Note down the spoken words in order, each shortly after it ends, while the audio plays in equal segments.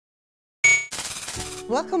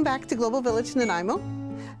Welcome back to Global Village Nanaimo.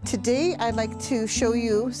 Today I'd like to show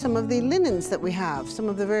you some of the linens that we have, some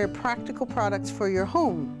of the very practical products for your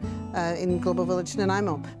home in Global Village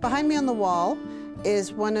Nanaimo. Behind me on the wall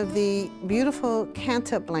is one of the beautiful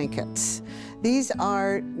Kantha blankets. These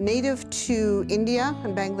are native to India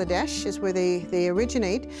and Bangladesh is where they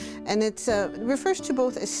originate, and it refers to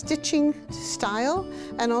both a stitching style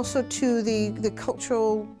and also to the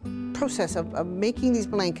cultural process of making these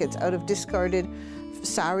blankets out of discarded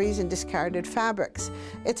saris and discarded fabrics.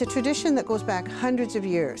 It's a tradition that goes back hundreds of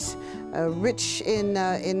years, rich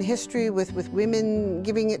in history with women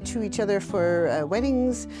giving it to each other for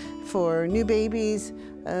weddings, for new babies,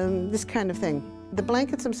 this kind of thing. The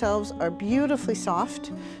blankets themselves are beautifully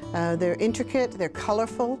soft, they're intricate, they're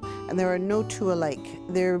colorful, and there are no two alike.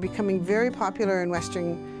 They're becoming very popular in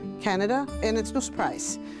Western Canada, and it's no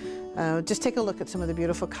surprise. Just take a look at some of the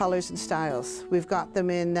beautiful colors and styles. We've got them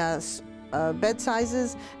in bed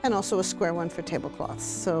sizes and also a square one for tablecloths.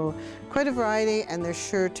 So quite a variety, and they're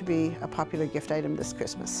sure to be a popular gift item this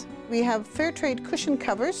Christmas. We have fair trade cushion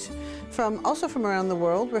covers also from around the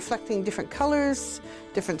world, reflecting different colors,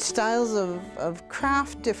 different styles of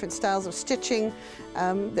craft, different styles of stitching,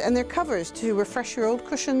 and they're covers to refresh your old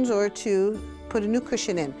cushions or to put a new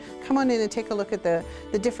cushion in. Come on in and take a look at the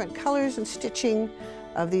different colors and stitching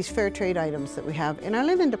of these fair trade items that we have in our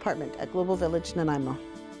linen department at Global Village Nanaimo.